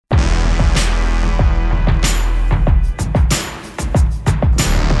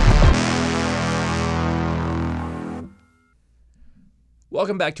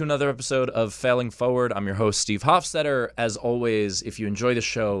Welcome back to another episode of Failing Forward. I'm your host, Steve Hofstetter. As always, if you enjoy the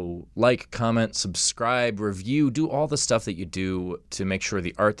show, like, comment, subscribe, review, do all the stuff that you do to make sure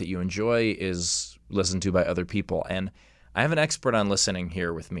the art that you enjoy is listened to by other people. And I have an expert on listening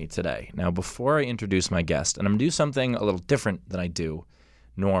here with me today. Now, before I introduce my guest, and I'm going to do something a little different than I do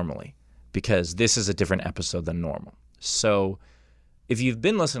normally, because this is a different episode than normal. So if you've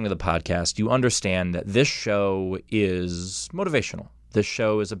been listening to the podcast, you understand that this show is motivational. This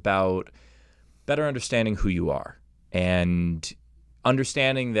show is about better understanding who you are and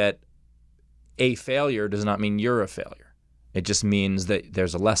understanding that a failure does not mean you're a failure. It just means that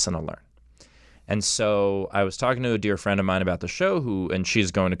there's a lesson to learn. And so I was talking to a dear friend of mine about the show, and she's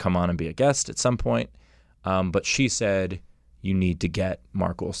going to come on and be a guest at some point. But she said, you need to get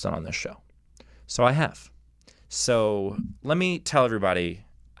Mark Goulston on this show. So I have. So let me tell everybody,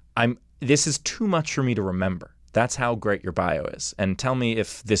 this is too much for me to remember. That's how great your bio is. And tell me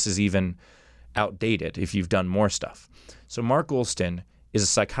if this is even outdated, if you've done more stuff. So Mark Goulston is a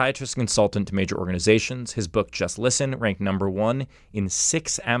psychiatrist consultant to major organizations. His book, Just Listen, ranked #1 in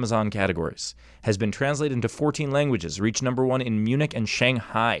 6 Amazon categories, has been translated into 14 languages, reached #1 in Munich and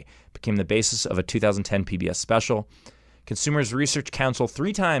Shanghai, became the basis of a 2010 PBS special. Consumers Research Council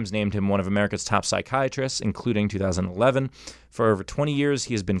 3 times named him one of America's top psychiatrists, including 2011. For over 20 years,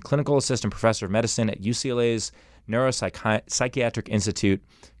 he has been clinical assistant professor of medicine at UCLA's Neuropsychiatric Institute.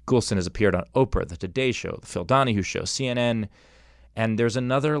 Goulston has appeared on Oprah, The Today Show, The Phil Donahue Show, CNN. And there's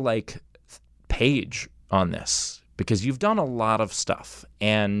another page on this because you've done a lot of stuff.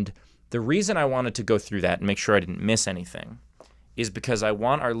 And the reason I wanted to go through that and make sure I didn't miss anything is because I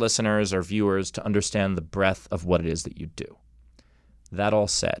want our listeners, our viewers, to understand the breadth of what it is that you do. That all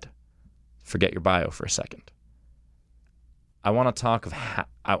said, forget your bio for a second. I want to talk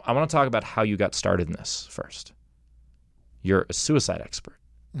about how you got started in this first. You're a suicide expert.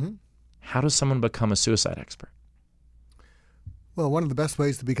 Mm-hmm. How does someone become a suicide expert? Well, one of the best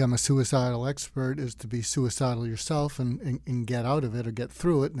ways to become a suicidal expert is to be suicidal yourself and get out of it or get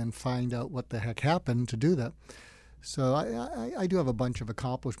through it and then find out what the heck happened to do that. So I do have a bunch of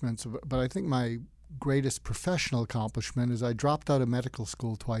accomplishments, but I think my greatest professional accomplishment is I dropped out of medical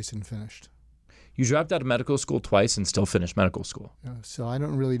school twice and finished. You dropped out of medical school twice and still finished medical school. So I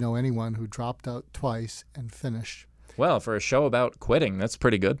don't really know anyone who dropped out twice and finished. Well, for a show about quitting, that's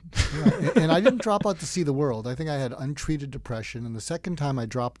pretty good. Yeah, and I didn't drop out to see the world. I think I had untreated depression, and the second time I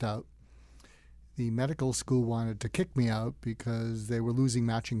dropped out, the medical school wanted to kick me out because they were losing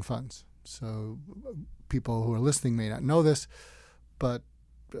matching funds. So people who are listening may not know this, but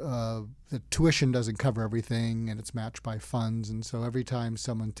the tuition doesn't cover everything, and it's matched by funds. And so every time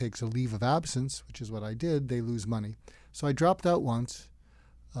someone takes a leave of absence, which is what I did, they lose money. So I dropped out once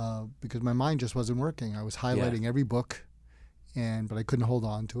because my mind just wasn't working. I was highlighting every book, but I couldn't hold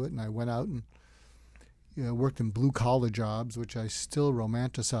on to it. And I went out and worked in blue-collar jobs, which I still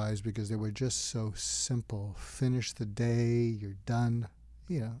romanticize because they were just so simple. Finish the day, you're done.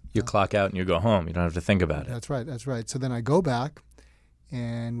 You clock out and you go home. You don't have to think about it. That's right. So then I go back,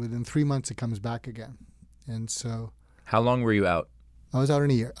 and within 3 months it comes back again. And so, how long were you out? I was out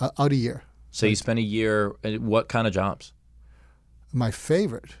a year. So you spent a year. What kind of jobs? My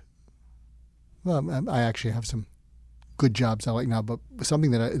favorite. Well, I actually have some good jobs I like now, but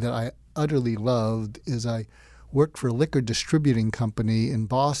something that I utterly loved is I worked for a liquor distributing company in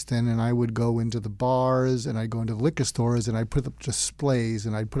Boston, and I would go into the bars and I'd go into the liquor stores and I'd put up displays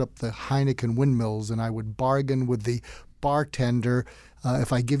and I'd put up the Heineken windmills and I would bargain with the bartender.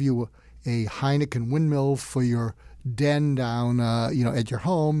 If I give you a Heineken windmill for your den down, at your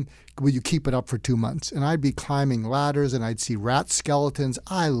home, will you keep it up for 2 months? And I'd be climbing ladders and I'd see rat skeletons.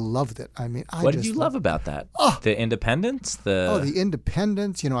 I loved it. What did you love about that? The independence? The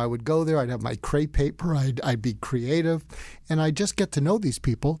independence. I would go there. I'd have my crepe paper. I'd be creative. And I'd just get to know these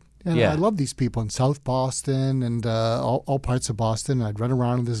people. And I love these people in South Boston and all parts of Boston. I'd run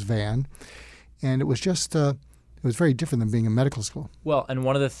around in this van. And it was just... it was very different than being in medical school. Well, and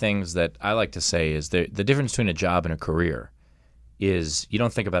one of the things that I like to say is the difference between a job and a career is you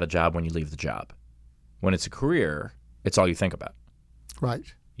don't think about a job when you leave the job. When it's a career, it's all you think about. Right.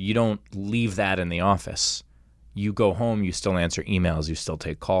 You don't leave that in the office. You go home, you still answer emails, you still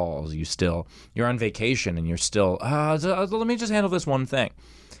take calls, you're on vacation and you're still, let me just handle this one thing.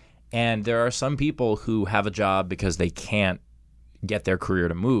 And there are some people who have a job because they can't get their career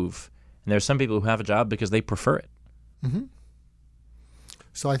to move. And there's some people who have a job because they prefer it. Mm-hmm.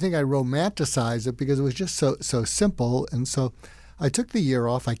 So I think I romanticize it because it was just so simple. And so I took the year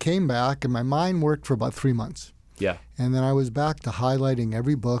off. I came back, and my mind worked for about 3 months. Yeah. And then I was back to highlighting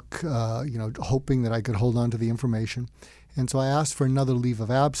every book, hoping that I could hold on to the information. And so I asked for another leave of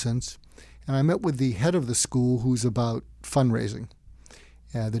absence, and I met with the head of the school, who's about fundraising,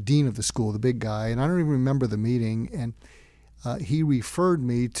 the dean of the school, the big guy, and I don't even remember the meeting, and he referred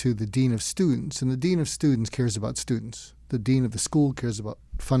me to the dean of students, and the dean of students cares about students. The dean of the school cares about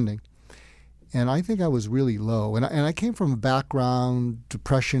funding. And I think I was really low. And I came from a background,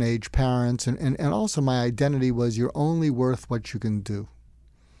 depression-age parents, and also my identity was you're only worth what you can do.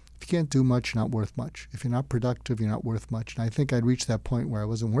 If you can't do much, you're not worth much. If you're not productive, you're not worth much. And I think I'd reached that point where I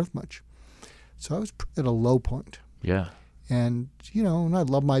wasn't worth much. So I was at a low point. Yeah. And, and I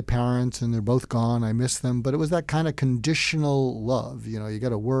love my parents, and they're both gone. I miss them. But it was that kind of conditional love. You got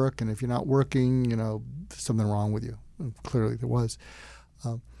to work, and if you're not working, there's something wrong with you. And clearly there was.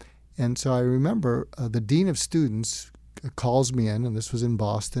 And so I remember the dean of students calls me in, and this was in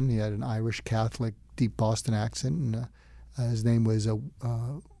Boston. He had an Irish Catholic, deep Boston accent, and his name was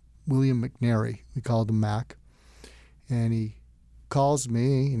William McNary. We called him Mac. And he calls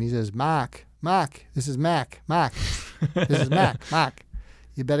me, and he says, Mac, this is Mac, this is Mac.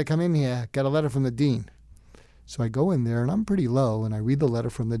 You better come in here. Got a letter from the dean. So I go in there, and I'm pretty low, and I read the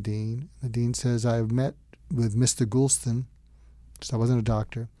letter from the dean. The dean says, I've met with Mr. Goulston, so I wasn't a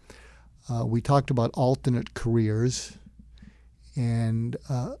doctor. We talked about alternate careers, and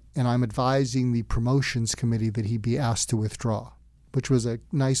I'm advising the promotions committee that he be asked to withdraw, which was a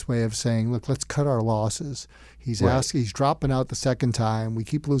nice way of saying, look, let's cut our losses. He's dropping out the second time. We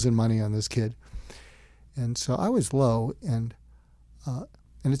keep losing money on this kid. And so I was low, and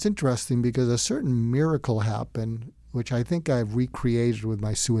it's interesting because a certain miracle happened, which I think I've recreated with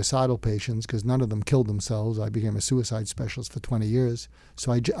my suicidal patients because none of them killed themselves. I became a suicide specialist for 20 years,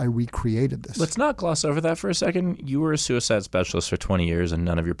 so I recreated this. Let's not gloss over that for a second. You were a suicide specialist for 20 years, and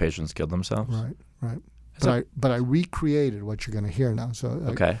none of your patients killed themselves? Right. But I recreated what you're going to hear now. So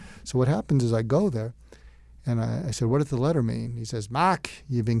okay. So what happens is I go there, and I said, what does the letter mean? He says, Mac,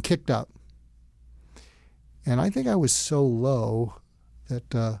 you've been kicked out. And I think I was so low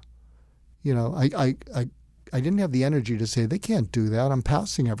that, I didn't have the energy to say, they can't do that. I'm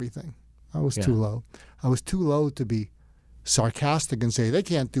passing everything. I was too low. I was too low to be sarcastic and say, they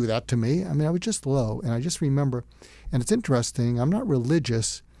can't do that to me. I mean, I was just low. And I just remember, and it's interesting, I'm not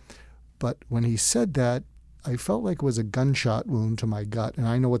religious, but when he said that, I felt like it was a gunshot wound to my gut. And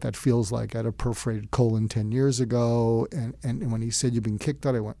I know what that feels like. I had a perforated colon 10 years ago. And when he said, you've been kicked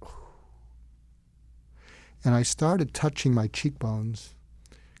out, I went, oh. And I started touching my cheekbones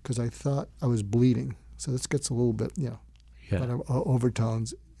because I thought I was bleeding. So this gets a little bit,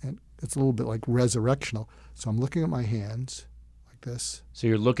 overtones, and it's a little bit like resurrectional. So I'm looking at my hands like this. So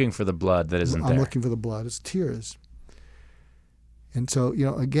you're looking for the blood that isn't there. I'm looking for the blood. It's tears. And so,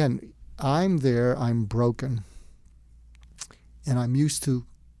 again, I'm there, I'm broken, and I'm used to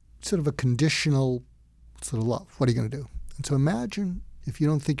sort of a conditional sort of love. What are you going to do? And so imagine if you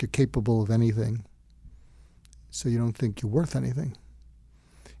don't think you're capable of anything, so you don't think you're worth anything.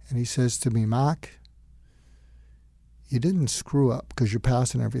 And he says to me, Mac, you didn't screw up because you're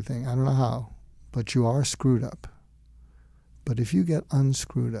passing everything. I don't know how, but you are screwed up. But if you get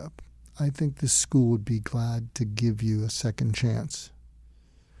unscrewed up, I think this school would be glad to give you a second chance.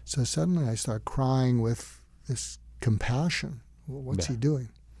 So suddenly I start crying with this compassion. Well, what's he doing?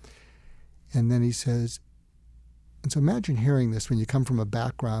 And then he says, and so imagine hearing this when you come from a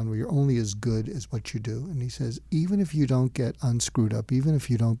background where you're only as good as what you do. And he says, even if you don't get unscrewed up, even if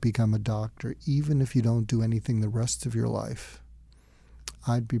you don't become a doctor, even if you don't do anything the rest of your life,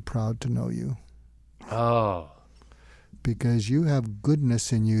 I'd be proud to know you. Oh. Because you have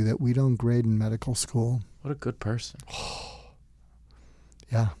goodness in you that we don't grade in medical school. What a good person.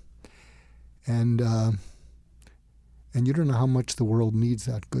 Yeah. And you don't know how much the world needs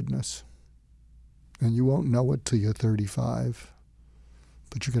that goodness. And you won't know it till you're 35,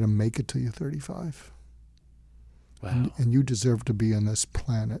 but you're going to make it till you're 35. Wow. And you deserve to be on this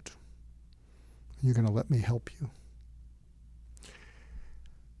planet. You're going to let me help you.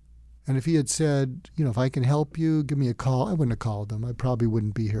 And if he had said, if I can help you, give me a call, I wouldn't have called him. I probably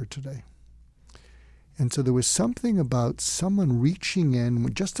wouldn't be here today. And so there was something about someone reaching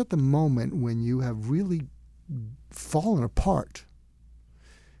in just at the moment when you have really fallen apart.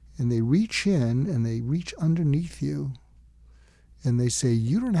 And they reach in and they reach underneath you and they say,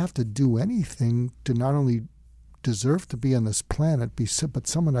 you don't have to do anything to not only deserve to be on this planet, but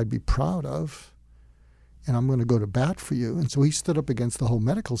someone I'd be proud of, and I'm going to go to bat for you. And so he stood up against the whole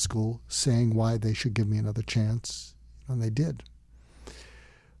medical school saying why they should give me another chance, and they did.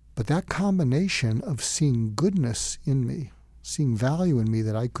 But that combination of seeing goodness in me, seeing value in me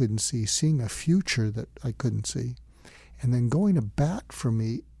that I couldn't see, seeing a future that I couldn't see, and then going to bat for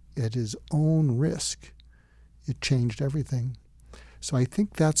me at his own risk it changed everything. So I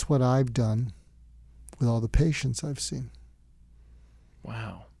think that's what I've done with all the patients I've seen.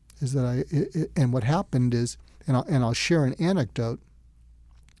 Wow. Is that and what happened is, and I'll share an anecdote,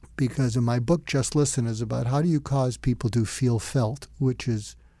 because in my book, Just Listen, is about how do you cause people to feel felt, which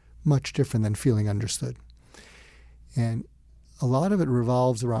is much different than feeling understood. And a lot of it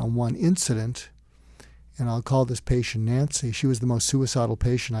revolves around one incident, and I'll call this patient Nancy. She was the most suicidal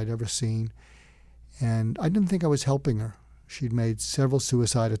patient I'd ever seen, and I didn't think I was helping her. She'd made several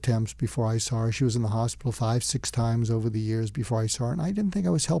suicide attempts before I saw her. She was in the hospital 5-6 times over the years before I saw her, and I didn't think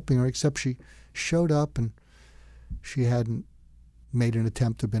I was helping her, except she showed up and she hadn't made an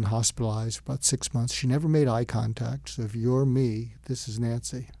attempt to have been hospitalized for about 6 months. She never made eye contact. So if you're me, this is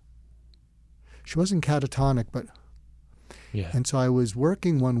Nancy. She wasn't catatonic, but... Yeah. And so I was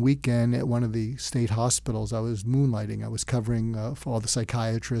working one weekend at one of the state hospitals. I was moonlighting. I was covering for all the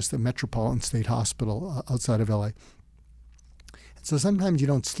psychiatrists at Metropolitan State Hospital outside of L.A. So sometimes you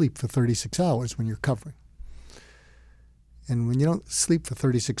don't sleep for 36 hours when you're covering. And when you don't sleep for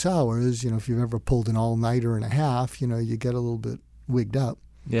 36 hours, if you've ever pulled an all-nighter and a half, you get a little bit wigged up.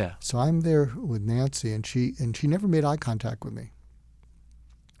 Yeah. So I'm there with Nancy, and she never made eye contact with me.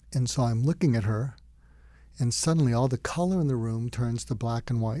 And so I'm looking at her, and suddenly all the color in the room turns to black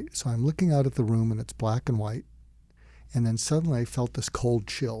and white. So I'm looking out at the room, and it's black and white. And then suddenly I felt this cold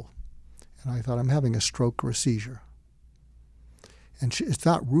chill. And I thought, I'm having a stroke or a seizure. And it's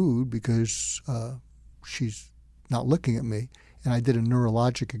not rude because she's not looking at me. And I did a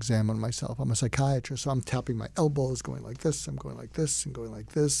neurologic exam on myself. I'm a psychiatrist, so I'm tapping my elbows, going like this, I'm going like this, and going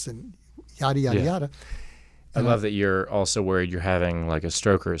like this, and yada, yada, yada. And I love that you're also worried you're having like a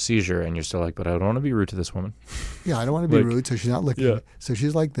stroke or a seizure, and you're still like, but I don't want to be rude to this woman. Yeah, I don't want to be rude, so she's not looking at me. So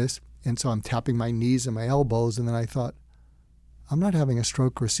she's like this, and so I'm tapping my knees and my elbows, and then I thought, I'm not having a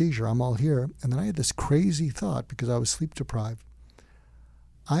stroke or a seizure, I'm all here. And then I had this crazy thought, because I was sleep deprived.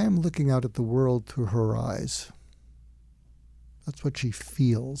 I am looking out at the world through her eyes. That's what she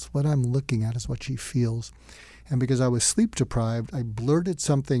feels. What I'm looking at is what she feels. And because I was sleep deprived, I blurted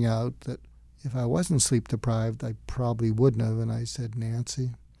something out that if I wasn't sleep deprived, I probably wouldn't have. And I said, Nancy,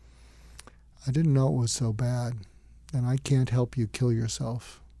 I didn't know it was so bad, and I can't help you kill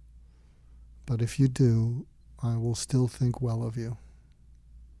yourself. But if you do, I will still think well of you.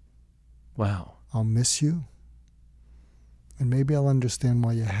 Wow. I'll miss you. And maybe I'll understand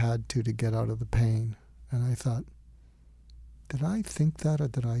why you had to get out of the pain. And I thought, did I think that or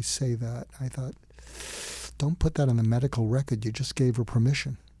did I say that? I thought, don't put that on the medical record. You just gave her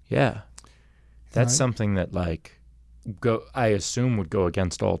permission. Yeah. That's something that I assume would go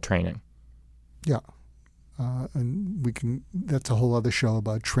against all training. Yeah. And that's a whole other show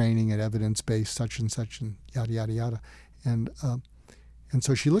about training and evidence-based such and yada, yada, yada. And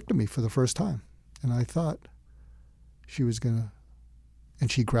so she looked at me for the first time. And I thought, she was going to,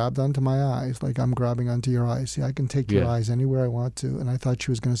 and she grabbed onto my eyes like I'm grabbing onto your eyes. See, I can take your eyes anywhere I want to. And I thought she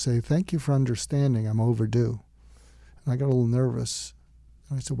was going to say, thank you for understanding. I'm overdue. And I got a little nervous.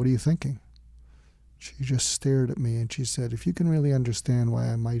 And I said, what are you thinking? She just stared at me and she said, if you can really understand why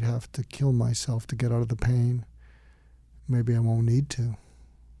I might have to kill myself to get out of the pain, maybe I won't need to.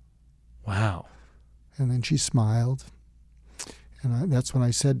 Wow. And then she smiled. And that's when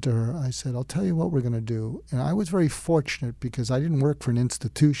I said to her, I said, I'll tell you what we're going to do. And I was very fortunate because I didn't work for an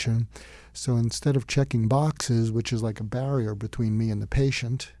institution. So instead of checking boxes, which is like a barrier between me and the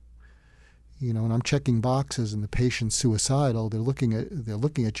patient, and I'm checking boxes and the patient's suicidal, they're looking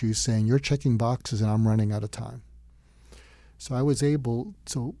at you saying, you're checking boxes and I'm running out of time. So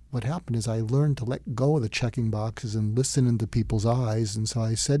what happened is I learned to let go of the checking boxes and listen into people's eyes. And so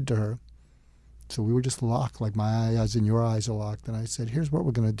I said to her, so we were just locked, like my eyes and your eyes are locked. And I said, here's what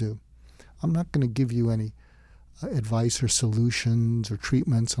we're going to do. I'm not going to give you any advice or solutions or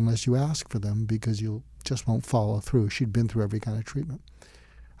treatments unless you ask for them, because you just won't follow through. She'd been through every kind of treatment.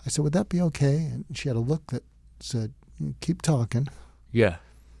 I said, would that be okay? And she had a look that said, keep talking. Yeah.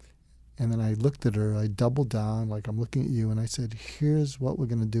 And then I looked at her, I doubled down like I'm looking at you, and I said, here's what we're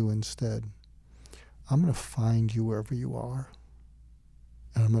going to do instead. I'm going to find you wherever you are.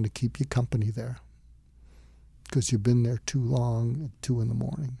 And I'm going to keep you company there because you've been there too long at 2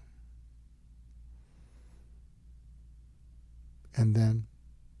 a.m. And then,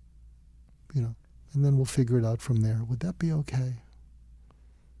 and then we'll figure it out from there. Would that be okay?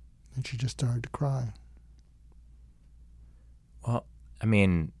 And she just started to cry. Well, I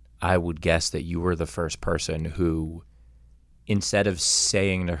mean, I would guess that you were the first person who, instead of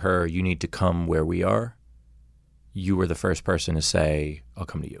saying to her, you need to come where we are, you were the first person to say, I'll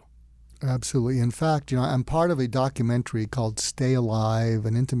come to you. Absolutely. In fact, I'm part of a documentary called Stay Alive,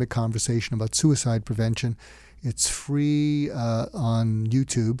 an intimate conversation about suicide prevention. It's free on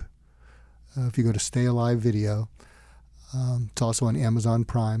YouTube if you go to Stay Alive Video. It's also on Amazon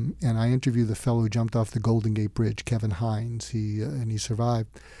Prime. And I interview the fellow who jumped off the Golden Gate Bridge, Kevin Hines. He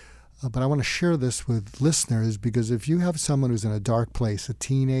survived. But I want to share this with listeners because if you have someone who's in a dark place, a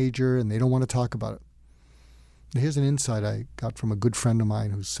teenager, and they don't want to talk about it. Here's an insight I got from a good friend of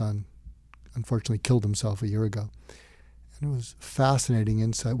mine whose son unfortunately killed himself a year ago. And it was fascinating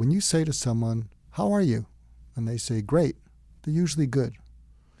insight. When you say to someone, "How are you?" and they say, "Great," they're usually good.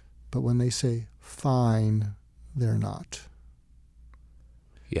 But when they say, "Fine," they're not.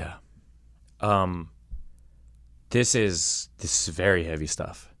 Yeah. This is very heavy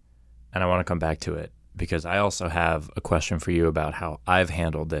stuff. And I want to come back to it because I also have a question for you about how I've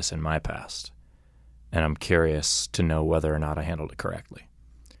handled this in my past. And I'm curious to know whether or not I handled it correctly.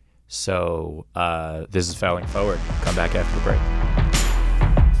 So this is Failing Forward. Come back after the break.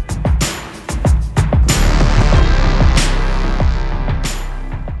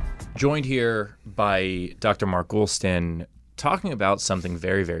 Joined here by Dr. Mark Goulston talking about something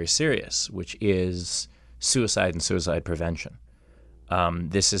very, very serious, which is suicide and suicide prevention.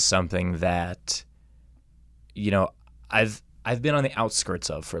 This is something that, I've been on the outskirts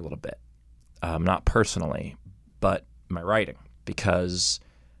of for a little bit. Not personally, but my writing, because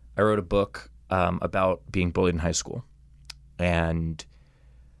I wrote a book about being bullied in high school and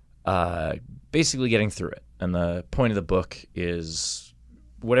basically getting through it. And the point of the book is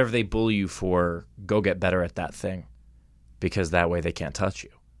whatever they bully you for, go get better at that thing because that way they can't touch you.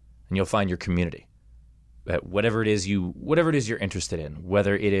 And you'll find your community. Whatever it is you're interested in,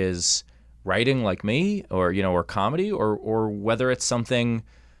 whether it is writing like me or comedy or whether it's something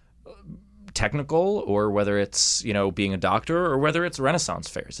technical or whether it's, being a doctor or whether it's Renaissance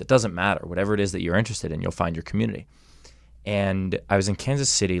fairs. It doesn't matter. Whatever it is that you're interested in, you'll find your community. And I was in Kansas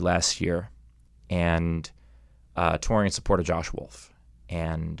City last year and touring in support of Josh Wolf.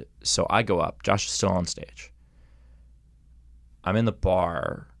 And so I go up. Josh is still on stage. I'm in the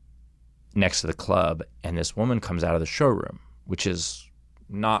bar next to the club, and this woman comes out of the showroom, which is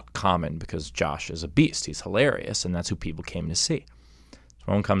not common because Josh is a beast. He's hilarious, and that's who people came to see. This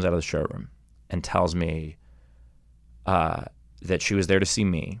woman comes out of the showroom and tells me that she was there to see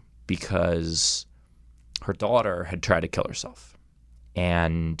me because her daughter had tried to kill herself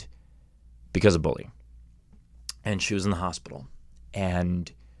and because of bullying. And she was in the hospital. And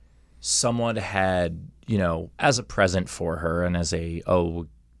someone had, as a present for her and as a,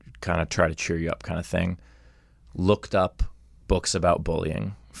 kind of try to cheer you up kind of thing, looked up books about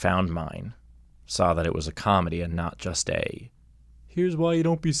bullying, found mine, saw that it was a comedy and not just a, here's why you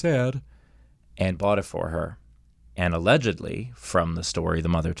don't be sad, and bought it for her. And allegedly, from the story the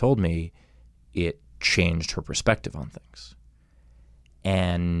mother told me, it changed her perspective on things.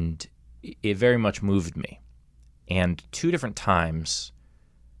 And it very much moved me. And 2 different times,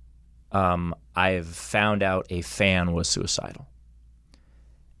 I've found out a fan was suicidal.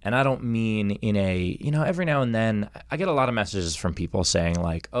 And I don't mean in a, every now and then, I get a lot of messages from people saying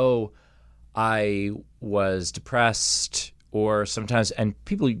like, oh, I was depressed, or sometimes, and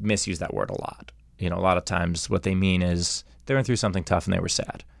people misuse that word a lot. A lot of times what they mean is they went through something tough and they were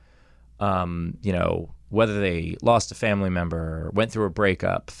sad. Whether they lost a family member, went through a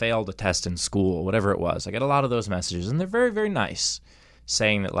breakup, failed a test in school, whatever it was. I get a lot of those messages, and they're very, very nice,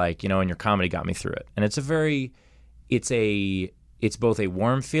 saying that and your comedy got me through it. And it's both a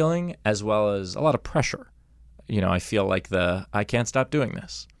warm feeling as well as a lot of pressure. I feel like I can't stop doing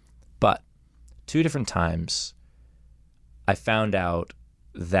this. But 2 different times, I found out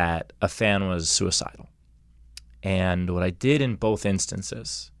that a fan was suicidal. And what I did in both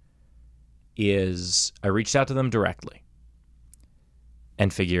instances is I reached out to them directly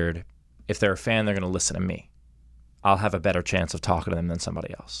and figured if they're a fan, they're going to listen to me. I'll have a better chance of talking to them than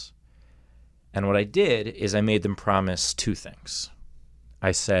somebody else. And what I did is I made them promise 2 things.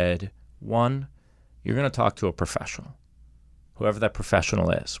 I said, 1, you're going to talk to a professional, whoever that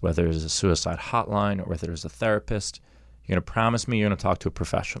professional is, whether it's a suicide hotline or whether it's a therapist. You're going to promise me you're going to talk to a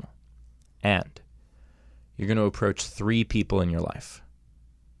professional. And you're going to approach 3 people in your life.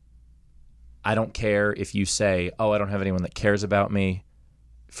 I don't care if you say, oh, I don't have anyone that cares about me.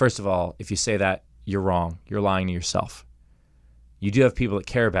 First of all, if you say that, you're wrong. You're lying to yourself. You do have people that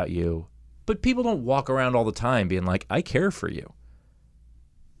care about you, but people don't walk around all the time being like, I care for you.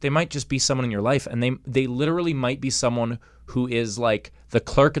 They might just be someone in your life, and they literally might be someone who is like the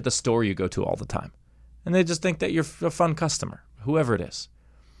clerk at the store you go to all the time. And they just think that you're a fun customer, whoever it is.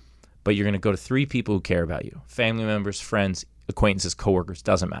 But you're going to go to 3 people who care about you. Family members, friends, acquaintances, coworkers,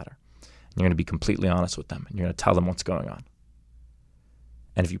 doesn't matter. You're going to be completely honest with them, and you're going to tell them what's going on.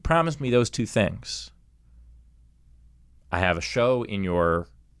 And if you promise me those two things, I have a show in your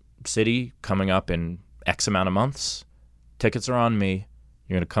city coming up in X amount of months. Tickets are on me.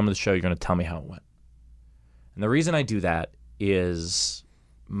 You're going to come to the show. You're going to tell me how it went. And the reason I do that is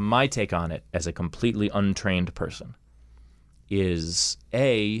my take on it as a completely untrained person is,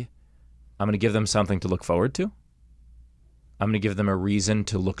 A, I'm going to give them something to look forward to. I'm going to give them a reason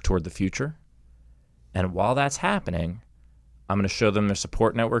to look toward the future. And while that's happening, I'm going to show them their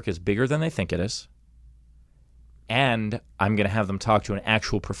support network is bigger than they think it is. And I'm going to have them talk to an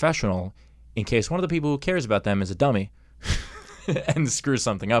actual professional in case one of the people who cares about them is a dummy and screws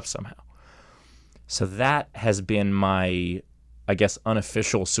something up somehow. So that has been my, I guess,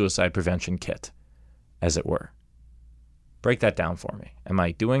 unofficial suicide prevention kit, as it were. Break that down for me. Am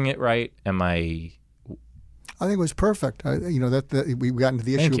I doing it right? I think it was perfect. We got into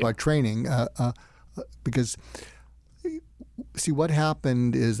the issue about training because, see, what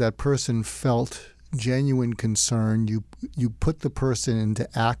happened is that person felt genuine concern. You put the person into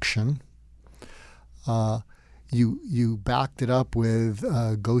action. You backed it up with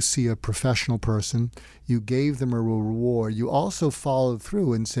go see a professional person. You gave them a reward. You also followed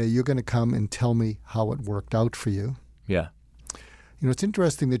through and say, you're going to come and tell me how it worked out for you. Yeah. It's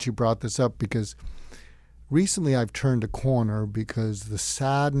interesting that you brought this up because recently I've turned a corner because the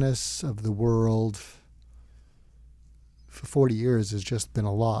sadness of the world for 40 years has just been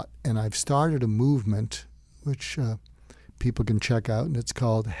a lot. And I've started a movement which people can check out, and it's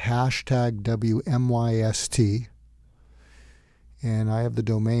called #WMYST. And I have the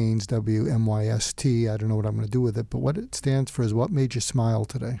domains WMYST. I don't know what I'm going to do with it, but what it stands for is What Made You Smile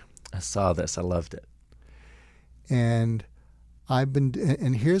Today. I saw this. I loved it. And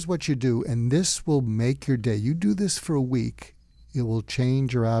and here's what you do, and this will make your day. You do this for a week, it will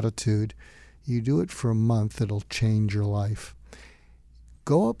change your attitude. You do it for a month, it'll change your life.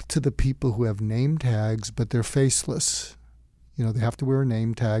 Go up to the people who have name tags, but they're faceless. They have to wear a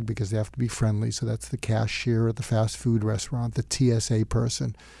name tag because they have to be friendly. So that's the cashier at the fast food restaurant, the TSA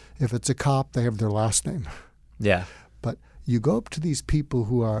person. If it's a cop, they have their last name. Yeah. But you go up to these people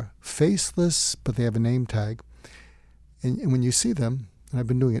who are faceless, but they have a name tag. And when you see them, and I've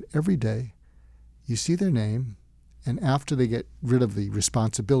been doing it every day, you see their name, and after they get rid of the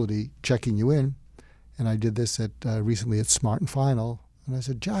responsibility checking you in, and I did this recently at Smart and Final, and I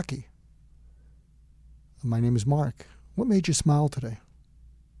said, Jackie, my name is Mark. What made you smile today?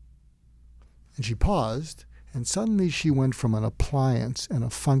 And she paused, and suddenly she went from an appliance and a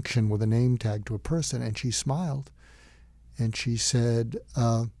function with a name tag to a person, and she smiled. And she said,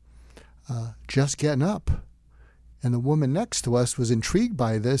 just getting up. And the woman next to us was intrigued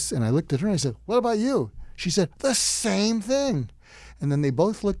by this, and I looked at her and I said, what about you? She said, the same thing. And then they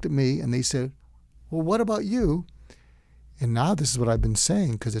both looked at me and they said, well, what about you? And now this is what I've been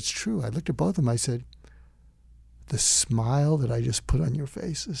saying because it's true. I looked at both of them. I said, the smile that I just put on your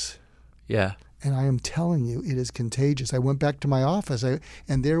faces. Yeah. And I am telling you, it is contagious. I went back to my office,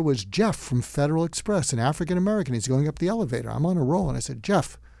 and there was Jeff from Federal Express, an African-American. He's going up the elevator. I'm on a roll. And I said,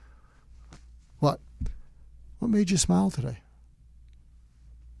 Jeff, what? What made you smile today?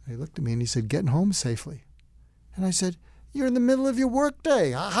 And he looked at me and he said, getting home safely. And I said, you're in the middle of your work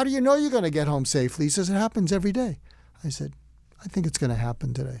day. How do you know you're going to get home safely? He says, it happens every day. I said, I think it's going to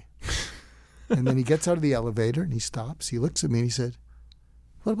happen today. And then he gets out of the elevator and he stops. He looks at me and he said,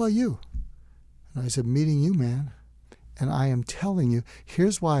 what about you? And I said, meeting you, man. And I am telling you,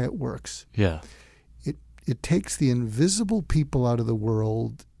 here's why it works. Yeah. It takes the invisible people out of the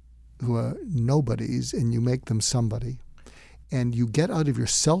world who are nobodies and you make them somebody. And you get out of your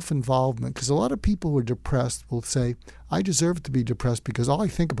self-involvement. Because a lot of people who are depressed will say, I deserve to be depressed because all I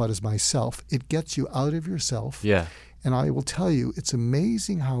think about is myself. It gets you out of yourself. Yeah. And I will tell you, it's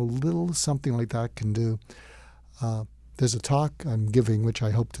amazing how little something like that can do. There's a talk I'm giving, which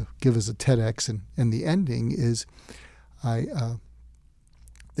I hope to give as a TEDx, and the ending is there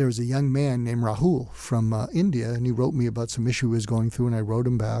was a young man named Rahul from India, and he wrote me about some issue he was going through, and I wrote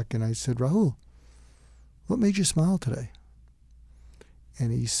him back, and I said, Rahul, what made you smile today?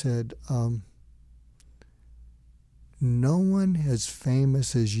 And he said, no one as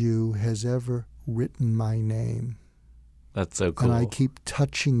famous as you has ever written my name. That's so cool. And I keep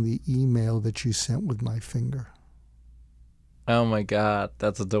touching the email that you sent with my finger. Oh my God,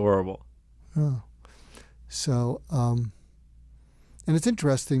 that's adorable. Oh. So, and it's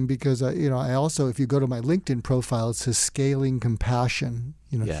interesting because I also, if you go to my LinkedIn profile, it says scaling compassion,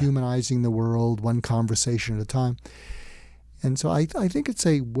 humanizing the world, one conversation at a time. And so I think it's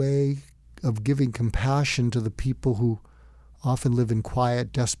a way of giving compassion to the people who often live in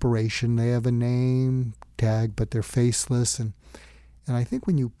quiet desperation. They have a name tag, but they're faceless. And I think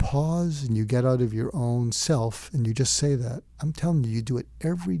when you pause and you get out of your own self and you just say that, I'm telling you, you do it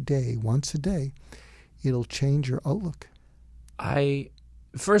every day, once a day, it'll change your outlook.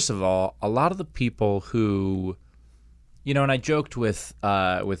 First of all, a lot of the people who, and I joked with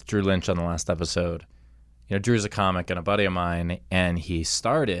Drew Lynch on the last episode. Drew's a comic and a buddy of mine, and he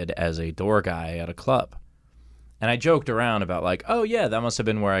started as a door guy at a club. And I joked around about like, oh yeah, that must have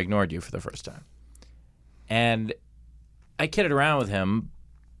been where I ignored you for the first time. And I kidded around with him,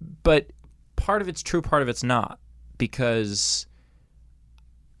 but part of it's true, part of it's not. Because,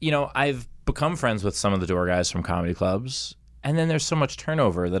 I've become friends with some of the door guys from comedy clubs, and then there's so much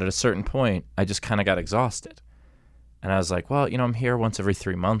turnover that at a certain point, I just kind of got exhausted. And I was like, well, I'm here once every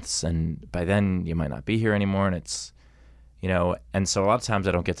 3 months, and by then you might not be here anymore, and it's, and so a lot of times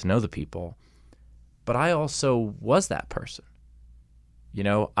I don't get to know the people. But I also was that person.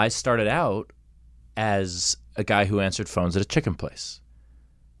 I started out as a guy who answered phones at a chicken place.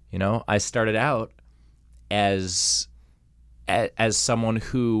 I started out as someone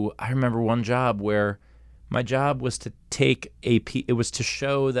who, I remember one job where my job was to it was to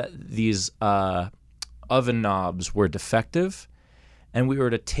show that these oven knobs were defective, and we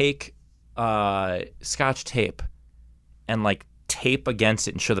were to take Scotch tape and like tape against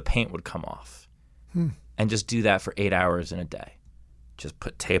it and show the paint would come off. And just do that for 8 hours in a day. Just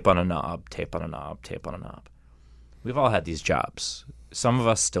put tape on a knob, tape on a knob, tape on a knob. We've all had these jobs. Some of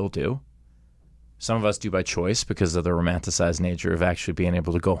us still do. Some of us do by choice because of the romanticized nature of actually being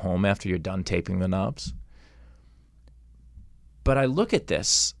able to go home after you're done taping the knobs. But I look at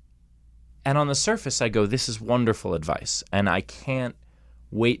this, and on the surface I go, this is wonderful advice, and I can't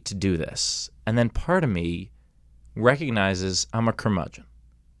wait to do this. And then part of me recognizes I'm a curmudgeon.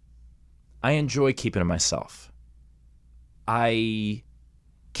 I enjoy keeping to myself. I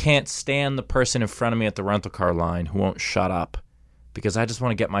can't stand the person in front of me at the rental car line who won't shut up because I just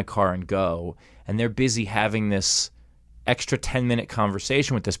want to get my car and go. And they're busy having this extra 10-minute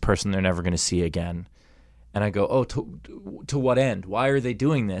conversation with this person they're never going to see again. And I go, oh, to what end? Why are they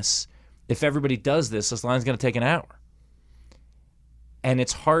doing this? If everybody does this line's going to take an hour. And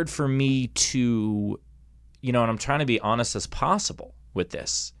it's hard for me to, and I'm trying to be honest as possible with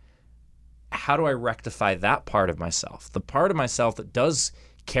this. How do I rectify that part of myself? The part of myself that does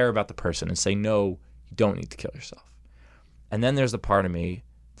care about the person and say, no, you don't need to kill yourself. And then there's the part of me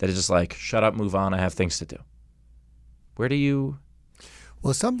that is just like, shut up, move on, I have things to do. Where do you...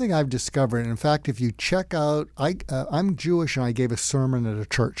 Well, something I've discovered, in fact, if you check out, I'm Jewish and I gave a sermon at a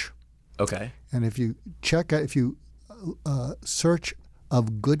church. Okay. And if you search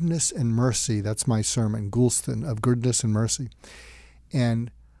of goodness and mercy, that's my sermon, Goulston, of goodness and mercy.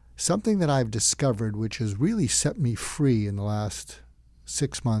 And something that I've discovered, which has really set me free in the last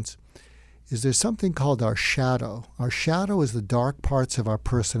 6 months, is there's something called our shadow. Our shadow is the dark parts of our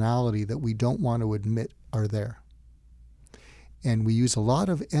personality that we don't want to admit are there. And we use a lot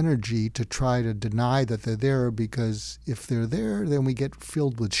of energy to try to deny that they're there, because if they're there, then we get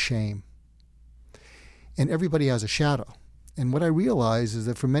filled with shame. And everybody has a shadow. And what I realized is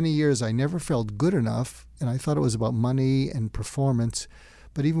that for many years I never felt good enough, and I thought it was about money and performance.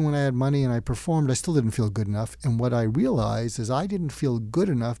 But even when I had money and I performed, I still didn't feel good enough. And what I realized is I didn't feel good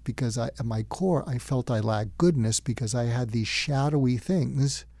enough because at my core, I felt I lacked goodness because I had these shadowy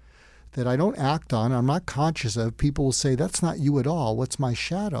things that I don't act on. I'm not conscious of. People will say, that's not you at all. What's my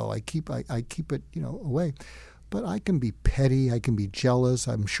shadow? I keep it, away. But I can be petty. I can be jealous.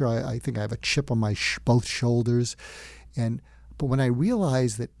 I'm sure I think I have a chip on my both shoulders. But when I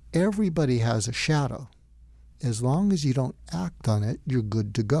realized that everybody has a shadow, as long as you don't act on it, you're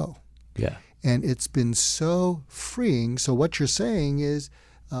good to go. Yeah. And it's been so freeing. So what you're saying is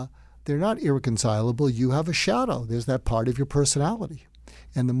they're not irreconcilable. You have a shadow. There's that part of your personality.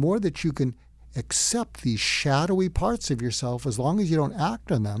 And the more that you can accept these shadowy parts of yourself, as long as you don't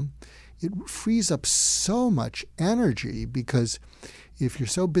act on them, it frees up so much energy, because if you're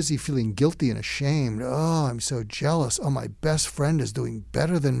so busy feeling guilty and ashamed, oh, I'm so jealous, oh, my best friend is doing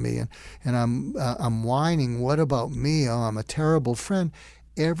better than me, and I'm whining, what about me, oh, I'm a terrible friend.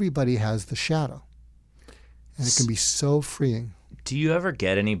 Everybody has the shadow, and it can be so freeing. Do you ever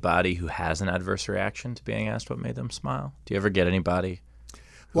get anybody who has an adverse reaction to being asked what made them smile? Do you ever get anybody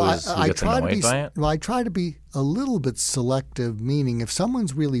who gets annoyed by it? Well, I try to be a little bit selective, meaning if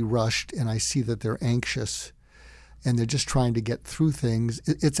someone's really rushed and I see that they're anxious and they're just trying to get through things,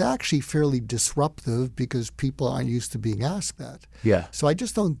 it's actually fairly disruptive because people aren't used to being asked that. Yeah. So I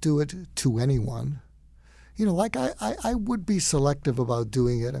just don't do it to anyone. I would be selective about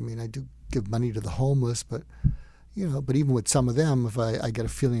doing it. I mean, I do give money to the homeless, but, But even with some of them, if I get a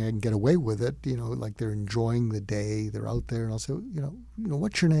feeling I can get away with it, like they're enjoying the day, they're out there, and I'll say,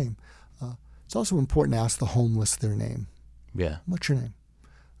 what's your name? It's also important to ask the homeless their name. Yeah. What's your name?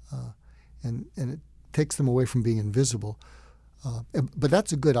 And it takes them away from being invisible. But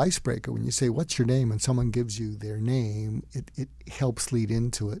that's a good icebreaker. When you say, what's your name, and someone gives you their name, it helps lead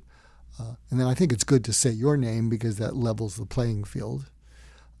into it. And then I think it's good to say your name because that levels the playing field.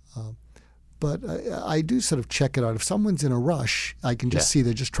 But I do sort of check it out. If someone's in a rush, I can just see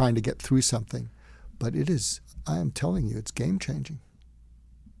they're just trying to get through something. But I am telling you, it's game-changing.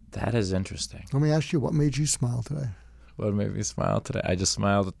 That is interesting. Let me ask you, what made you smile today? What made me smile today? I just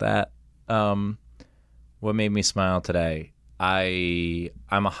smiled at that. What made me smile today? I'm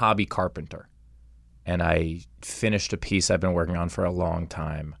a hobby carpenter, and I finished a piece I've been working on for a long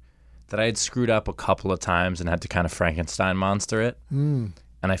time that I had screwed up a couple of times and had to kind of Frankenstein monster it.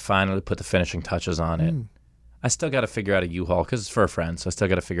 And I finally put the finishing touches on it. I still got to figure out a U-Haul because it's for a friend, so I still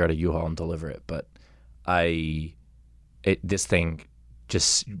got to figure out a U-Haul and deliver it. But this thing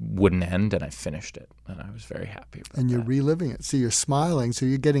just wouldn't end, and I finished it, and I was very happy about And you're that. reliving it. See, you're smiling, so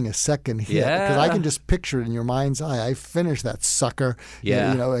you're getting a second hit. Yeah. Because I can just picture it in your mind's eye. I finished that sucker.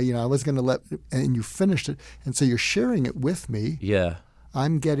 Yeah. I was going to and you finished it. And so you're sharing it with me. Yeah.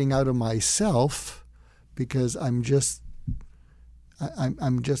 I'm getting out of myself because I'm just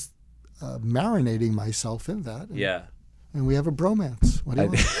marinating myself in that. And we have a bromance. What do you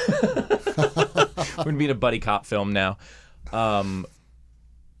want? We're being a buddy cop film now. What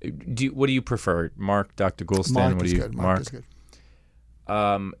do you prefer, Mark, Dr. Goulston? Mark is good. Mark is good.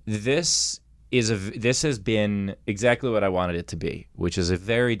 This has been exactly what I wanted it to be, which is a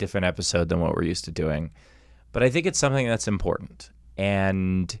very different episode than what we're used to doing. But I think it's something that's important.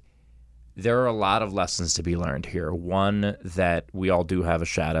 And there are a lot of lessons to be learned here. One, that we all do have a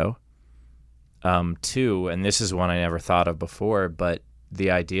shadow. Two, and this is one I never thought of before, but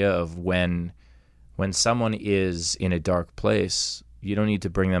the idea of when someone is in a dark place, you don't need to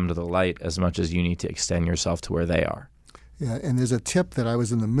bring them to the light as much as you need to extend yourself to where they are. Yeah, and there's a tip that I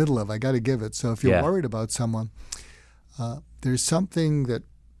was in the middle of. I got to give it. So if you're worried about someone, there's something that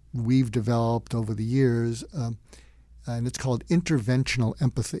we've developed over the years, and it's called interventional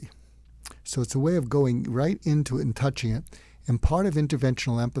empathy. So it's a way of going right into it and touching it. And part of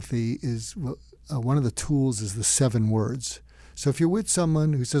interventional empathy is one of the tools is the 7 words. So if you're with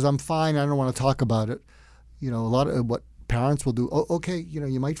someone who says, I'm fine, I don't want to talk about it, a lot of what parents will do, okay,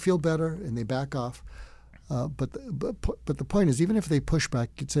 you might feel better, and they back off. But the point is, even if they push back,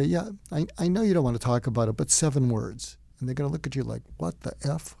 you'd say, yeah, I know you don't want to talk about it, but 7 words. And they're going to look at you like, what the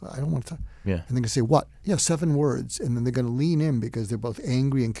F? I don't want to talk. Yeah. And they're going to say, what? Yeah, 7 words. And then they're going to lean in because they're both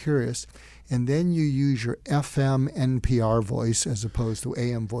angry and curious. And then you use your FM NPR voice as opposed to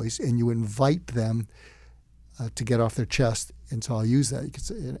AM voice, and you invite them to get off their chest. And so I'll use that. You could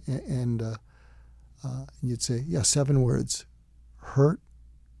say, and you'd say, yeah, 7 words: hurt,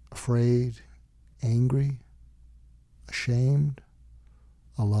 afraid, angry, ashamed,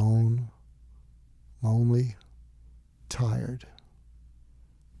 alone, lonely, tired.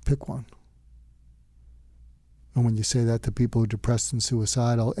 Pick one. And when you say that to people who are depressed and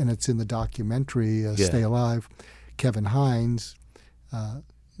suicidal, and it's in the documentary Stay Alive, Kevin Hines,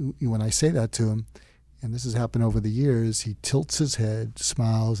 when I say that to him, and this has happened over the years, he tilts his head,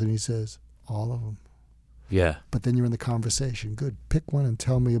 smiles, and he says, all of them. Yeah. But then you're in the conversation. Good. Pick one and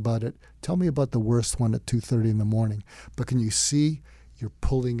tell me about it. Tell me about the worst one at 2:30 in the morning. But can you see you're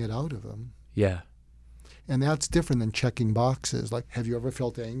pulling it out of them? Yeah. And that's different than checking boxes. Like, have you ever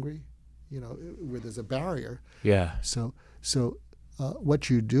felt angry? Where there's a barrier. Yeah. So what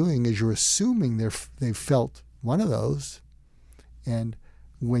you're doing is you're assuming they've felt one of those. And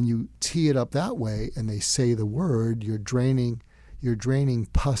when you tee it up that way and they say the word, you're draining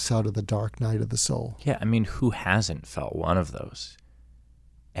pus out of the dark night of the soul. Yeah, I mean, who hasn't felt one of those?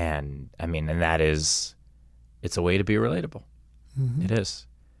 And that is, it's a way to be relatable. Mm-hmm. It is.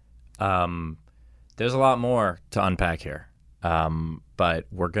 There's a lot more to unpack here, but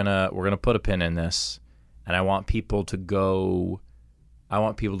we're gonna put a pin in this, and I want people to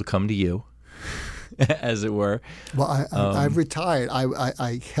come to you, as it were. Well, I've retired.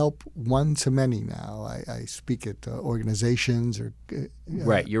 I help one to many now. I speak at organizations or.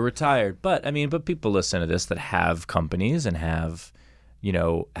 Right, you're retired, but people listen to this that have companies and have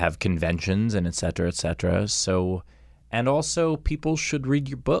conventions and et cetera. So, and also people should read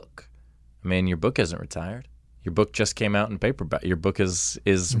your book. Your book isn't retired. Your book just came out in paperback. Your book is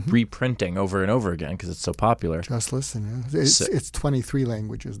reprinting over and over again because it's so popular. Just listen. Yeah. It's 23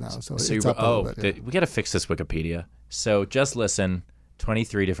 languages now, so it's up a little bit. Yeah. We got to fix this Wikipedia. So Just Listen,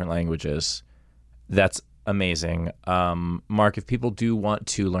 23 different languages. That's amazing. Mark, if people do want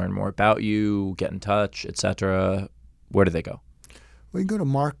to learn more about you, get in touch, etc., where do they go? Well, you can go to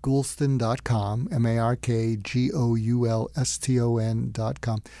markgoulston.com,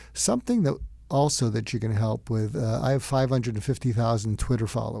 markgoulston.com. Something that also that you can help with, I have 550,000 Twitter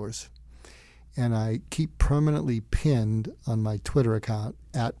followers, and I keep permanently pinned on my Twitter account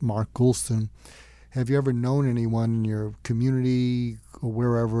at Mark Goulston. Have you ever known anyone in your community or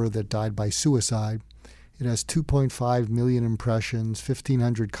wherever that died by suicide? It has 2.5 million impressions,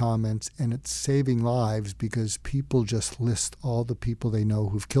 1,500 comments, and it's saving lives because people just list all the people they know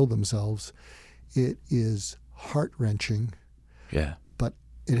who've killed themselves. It is heart-wrenching. Yeah. But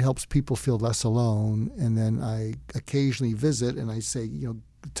it helps people feel less alone. And then I occasionally visit and I say,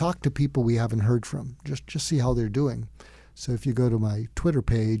 talk to people we haven't heard from. Just see how they're doing. So if you go to my Twitter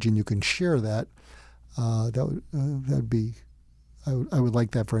page and you can share that, I would like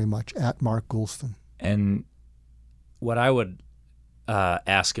that very much, at Mark Goulston. And what I would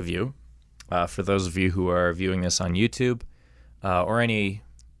ask of you, for those of you who are viewing this on YouTube or any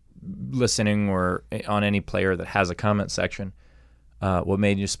listening or on any player that has a comment section, what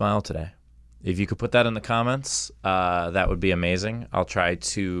made you smile today? If you could put that in the comments, that would be amazing. I'll try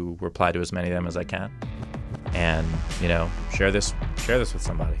to reply to as many of them as I can, and share this with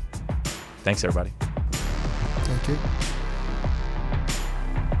somebody. Thanks, everybody. Thank you.